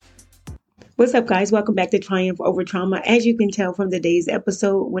What's up, guys? Welcome back to Triumph Over Trauma. As you can tell from today's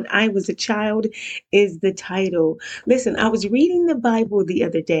episode, When I Was a Child is the title. Listen, I was reading the Bible the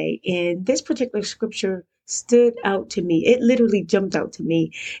other day, and this particular scripture stood out to me. It literally jumped out to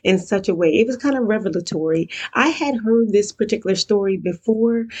me in such a way. It was kind of revelatory. I had heard this particular story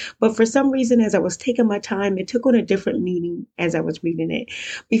before, but for some reason, as I was taking my time, it took on a different meaning as I was reading it.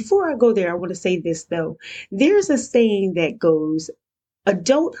 Before I go there, I want to say this, though. There's a saying that goes,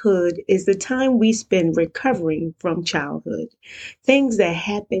 adulthood is the time we spend recovering from childhood, things that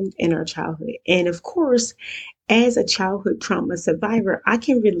happened in our childhood. And of course, as a childhood trauma survivor, I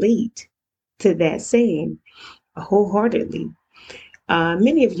can relate to that saying wholeheartedly.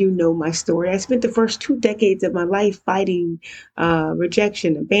 Many of you know my story. I spent the first 2 decades of my life fighting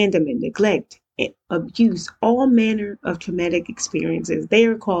rejection, abandonment, neglect, and abuse, all manner of traumatic experiences. They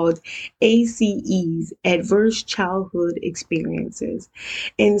are called ACEs, adverse childhood experiences.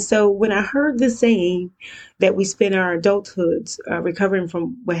 And so when I heard the saying that we spend our adulthoods recovering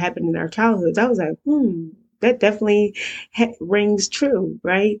from what happened in our childhoods, I was like, that definitely rings true,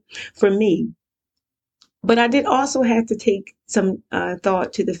 right? For me. But I did also have to take some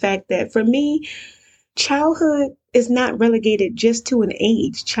thought to the fact that for me, childhood is not relegated just to an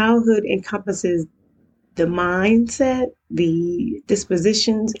age. Childhood encompasses the mindset, the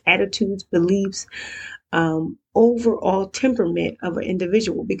dispositions, attitudes, beliefs, overall temperament of an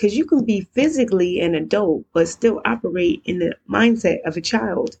individual. Because you can be physically an adult, but still operate in the mindset of a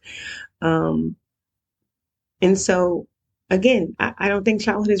child. And so, again, I don't think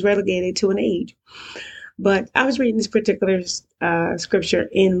childhood is relegated to an age. But I was reading this particular scripture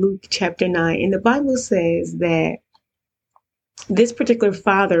in Luke chapter 9, and the Bible says that this particular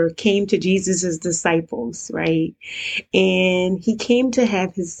father came to Jesus's disciples, right? And he came to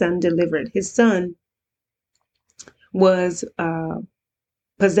have his son delivered. His son was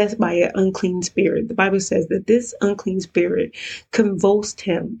possessed by an unclean spirit. The Bible says that this unclean spirit convulsed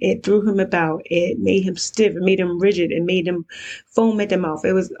him. It threw him about. It made him stiff. It made him rigid. It made him foam at the mouth.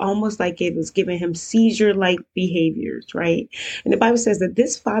 It was almost like it was giving him seizure-like behaviors, right? And the Bible says that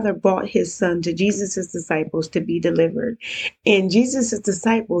this father brought his son to Jesus' disciples to be delivered. And Jesus'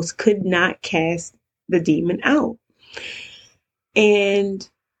 disciples could not cast the demon out. And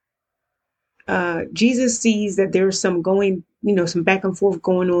Jesus sees that there's some back and forth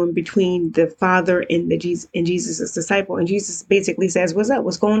going on between the father and Jesus' disciple. And Jesus basically says, "What's up?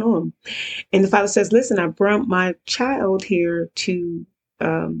 What's going on?" And the father says, "Listen, I brought my child here to,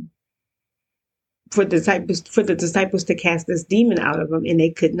 for the disciples to cast this demon out of him, and they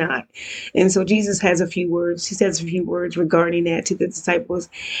could not." And so Jesus has a few words. He says a few words regarding that to the disciples.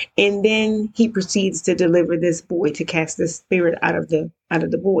 And then he proceeds to deliver this boy, to cast this spirit out of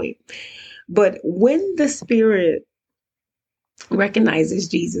the boy. But when the spirit recognizes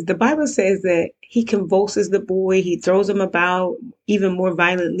Jesus, the Bible says that he convulses the boy. He throws him about even more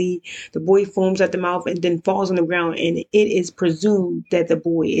violently. The boy foams at the mouth and then falls on the ground. And it is presumed that the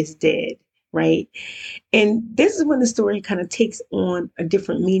boy is dead, right? And this is when the story kind of takes on a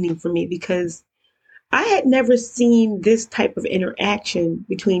different meaning for me, because I had never seen this type of interaction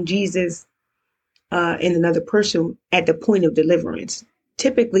between Jesus and another person at the point of deliverance.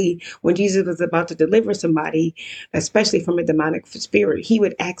 Typically, when Jesus was about to deliver somebody, especially from a demonic spirit, he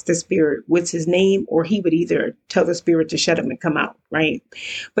would ask the spirit what's his name, or he would either tell the spirit to shut him and come out, right?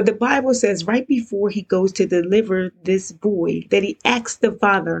 But the Bible says right before he goes to deliver this boy, that he asks the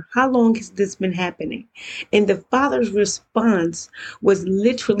father, "How long has this been happening?" And the father's response was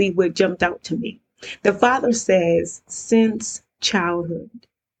literally what jumped out to me. The father says, "Since childhood."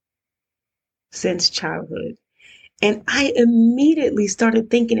 Since childhood. And I immediately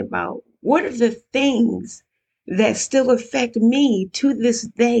started thinking about, what are the things that still affect me to this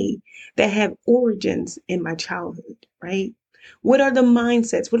day that have origins in my childhood, right? What are the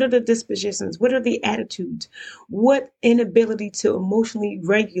mindsets? What are the dispositions? What are the attitudes? What inability to emotionally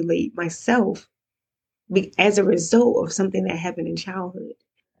regulate myself as a result of something that happened in childhood?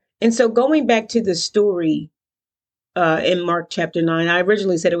 And so going back to the story in Mark chapter 9. I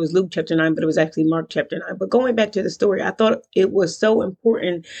originally said it was Luke chapter 9, but it was actually Mark chapter 9. But going back to the story, I thought it was so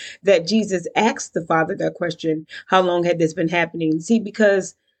important that Jesus asked the father that question, how long had this been happening? See,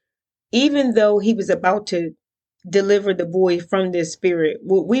 because even though he was about to deliver the boy from this spirit,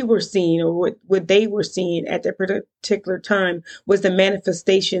 what we were seeing, or what they were seeing at that particular time, was the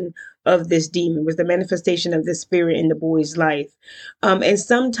manifestation of this demon, was the manifestation of this spirit in the boy's life. And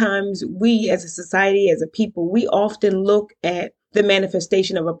sometimes we as a society, as a people, we often look at the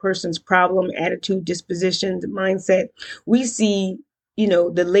manifestation of a person's problem, attitude, disposition, mindset. We see,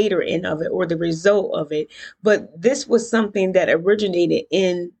 the later end of it, or the result of it. But this was something that originated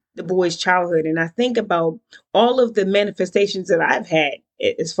in the boy's childhood, and I think about all of the manifestations that I've had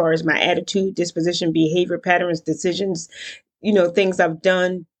as far as my attitude, disposition, behavior patterns, decisions, things I've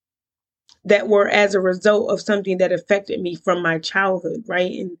done that were as a result of something that affected me from my childhood,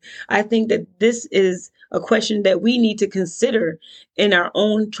 right? And I think that this is a question that we need to consider in our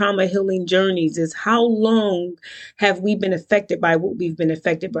own trauma healing journeys, is how long have we been affected by what we've been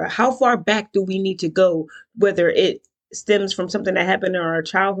affected by? How far back do we need to go, whether it stems from something that happened in our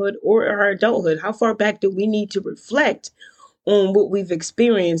childhood or our adulthood? How far back do we need to reflect on what we've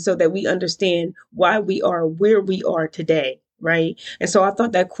experienced so that we understand why we are where we are today, right? And so I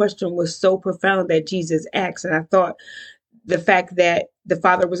thought that question was so profound that Jesus asked. And I thought the fact that the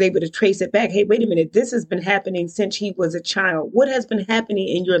father was able to trace it back. Hey, wait a minute. This has been happening since he was a child. What has been happening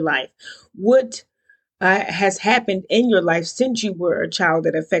in your life? What has happened in your life since you were a child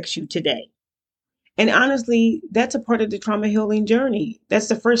that affects you today? And honestly, that's a part of the trauma healing journey. That's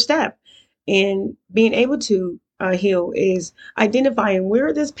the first step. And being able to heal is identifying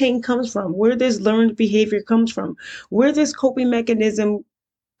where this pain comes from, where this learned behavior comes from, where this coping mechanism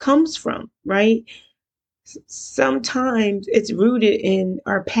comes from, right? Sometimes it's rooted in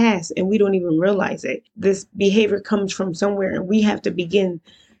our past and we don't even realize it. This behavior comes from somewhere and we have to begin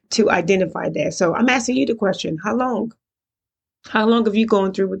to identify that. So I'm asking you the question, how long? How long have you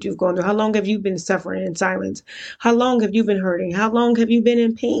gone through what you've gone through? How long have you been suffering in silence? How long have you been hurting? How long have you been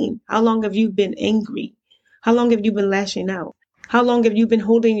in pain? How long have you been angry? How long have you been lashing out? How long have you been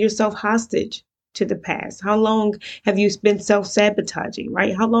holding yourself hostage to the past? How long have you been self-sabotaging,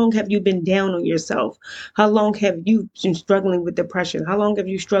 right? How long have you been down on yourself? How long have you been struggling with depression? How long have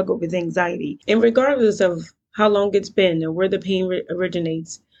you struggled with anxiety? And regardless of how long it's been or where the pain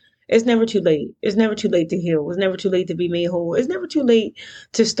originates, it's never too late. It's never too late to heal. It's never too late to be made whole. It's never too late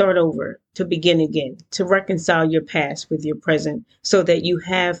to start over, to begin again, to reconcile your past with your present so that you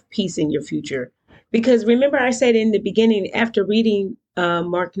have peace in your future. Because remember, I said in the beginning, after reading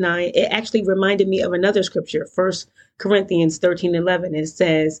Mark 9, it actually reminded me of another scripture, 1 Corinthians 13:11. It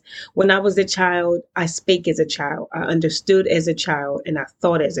says, when I was a child, I spake as a child, I understood as a child, and I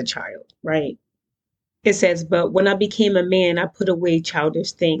thought as a child, right? It says, but when I became a man, I put away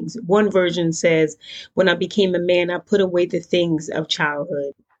childish things. One version says, when I became a man, I put away the things of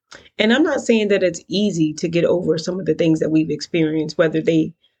childhood. And I'm not saying that it's easy to get over some of the things that we've experienced, whether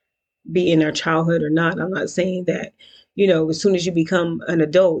they be in our childhood or not. I'm not saying that, as soon as you become an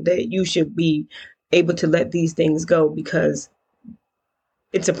adult, that you should be able to let these things go, because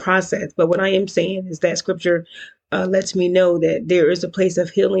it's a process. But what I am saying is that scripture lets me know that there is a place of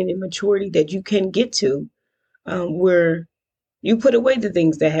healing and maturity that you can get to, where you put away the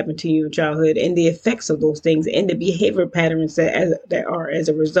things that happened to you in childhood and the effects of those things and the behavior patterns that are as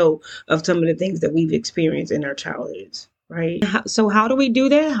a result of some of the things that we've experienced in our childhoods. Right. So how do we do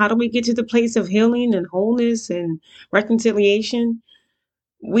that? How do we get to the place of healing and wholeness and reconciliation?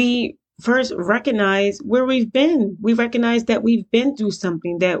 We first recognize where we've been. We recognize that we've been through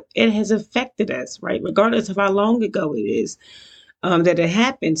something, that it has affected us, right? Regardless of how long ago it is that it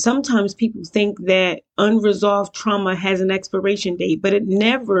happened. Sometimes people think that unresolved trauma has an expiration date, but it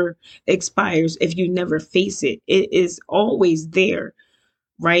never expires if you never face it. It is always there,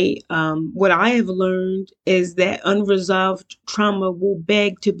 right? What I have learned is that unresolved trauma will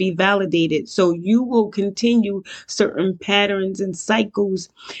beg to be validated. So you will continue certain patterns and cycles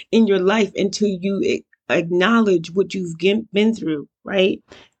in your life until you acknowledge what you've been through, right?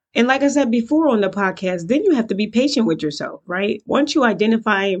 And like I said before on the podcast, then you have to be patient with yourself, right? Once you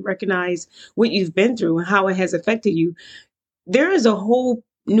identify and recognize what you've been through and how it has affected you, there is a whole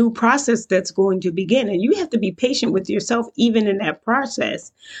new process that's going to begin. And you have to be patient with yourself, even in that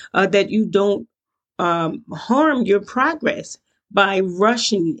process, that you don't harm your progress by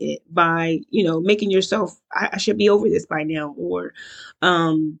rushing it, by, making yourself, I should be over this by now, or,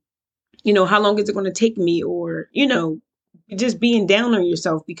 how long is it going to take me? Or, just being down on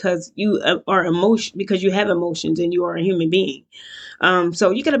yourself because you because you have emotions and you are a human being.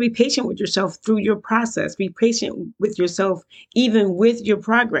 So you got to be patient with yourself through your process. Be patient with yourself, even with your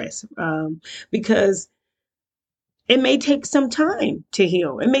progress, because it may take some time to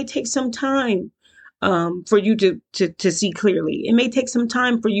heal. It may take some time for you to see clearly. It may take some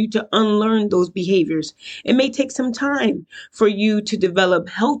time for you to unlearn those behaviors. It may take some time for you to develop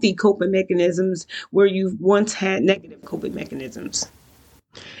healthy coping mechanisms where you once had negative coping mechanisms.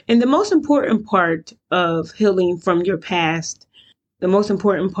 And the most important part of healing from your past, the most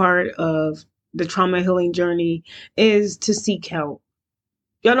important part of the trauma healing journey, is to seek help.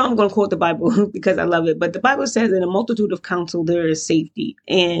 Y'all know I'm going to quote the Bible because I love it. But the Bible says, in a multitude of counsel, there is safety.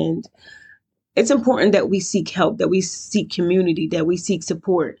 And it's important that we seek help, that we seek community, that we seek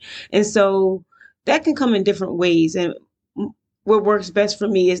support. And so that can come in different ways. And what works best for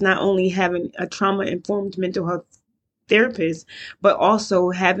me is not only having a trauma informed mental health therapist, but also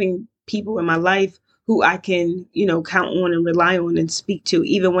having people in my life who I can, count on and rely on and speak to,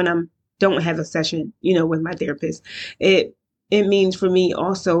 even when don't have a session, with my therapist. It means for me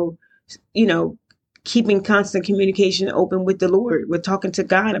also, you know, keeping constant communication open with the Lord, with talking to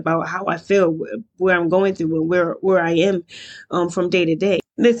God about how I feel, where I'm going through, and where I am from day to day.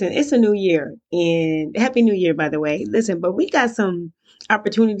 Listen, it's a new year, and happy new year, by the way. Listen, but we got some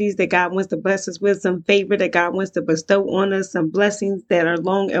opportunities that God wants to bless us with, some favor that God wants to bestow on us, some blessings that are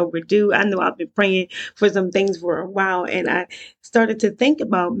long overdue. I know I've been praying for some things for a while, and I started to think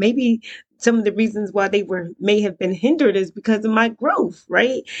about maybe some of the reasons why they may have been hindered is because of my growth,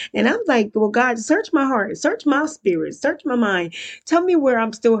 right? And I'm like, well, God, search my heart, search my spirit, search my mind. Tell me where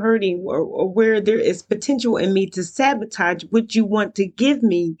I'm still hurting, or where there is potential in me to sabotage what you want to give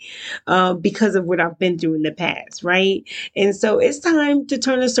me because of what I've been through in the past, right? And so it's time to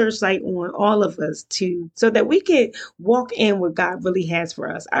turn the searchlight on all of us too, so that we can walk in what God really has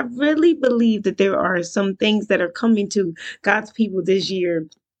for us. I really believe that there are some things that are coming to God's people this year.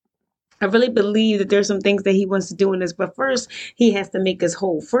 I really believe that there's some things that he wants to do in us, but first he has to make us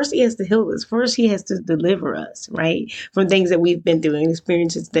whole. First he has to heal us. First he has to deliver us, right? From things that we've been through and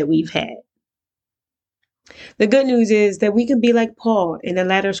experiences that we've had. The good news is that we can be like Paul in the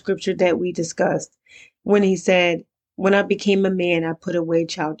latter scripture that we discussed when he said, when I became a man, I put away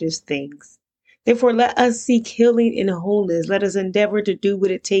childish things. Therefore, let us seek healing and wholeness. Let us endeavor to do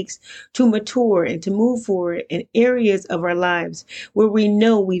what it takes to mature and to move forward in areas of our lives where we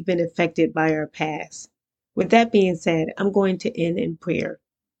know we've been affected by our past. With that being said, I'm going to end in prayer.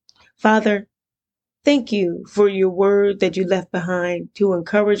 Father, thank you for your word that you left behind to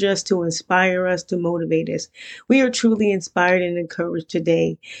encourage us, to inspire us, to motivate us. We are truly inspired and encouraged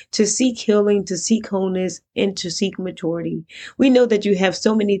today to seek healing, to seek wholeness, and to seek maturity. We know that you have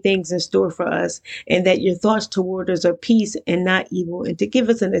so many things in store for us, and that your thoughts toward us are peace and not evil, and to give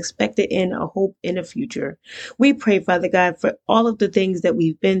us an expected end, a hope in a future. We pray, Father God, for all of the things that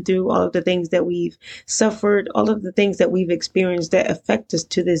we've been through, all of the things that we've suffered, all of the things that we've experienced that affect us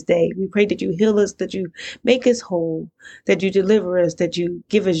to this day. We pray that you heal us, that you make us whole, that you deliver us, that you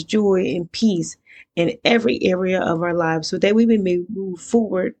give us joy and peace in every area of our lives, so that we may move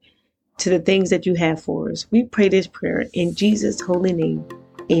forward to the things that you have for us. We pray this prayer in Jesus' holy name.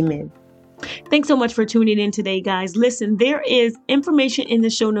 Amen. Thanks so much for tuning in today, guys. Listen, there is information in the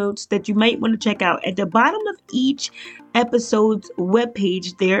show notes that you might want to check out. At the bottom of each episode's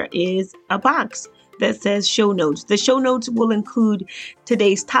webpage, there is a box that says show notes. The show notes will include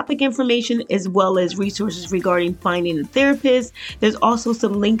today's topic information as well as resources regarding finding a therapist. There's also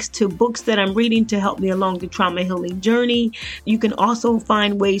some links to books that I'm reading to help me along the trauma healing journey. You can also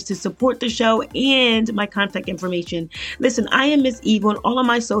find ways to support the show and my contact information. Listen, I am Miss Eve on all of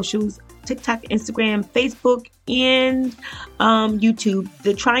my socials: TikTok, Instagram, Facebook, and YouTube.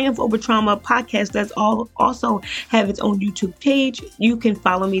 The Triumph Over Trauma podcast does also have its own YouTube page. You can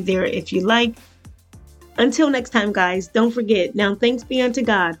follow me there if you like. Until next time, guys, don't forget, now thanks be unto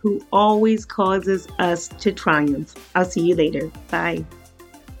God who always causes us to triumph. I'll see you later. Bye.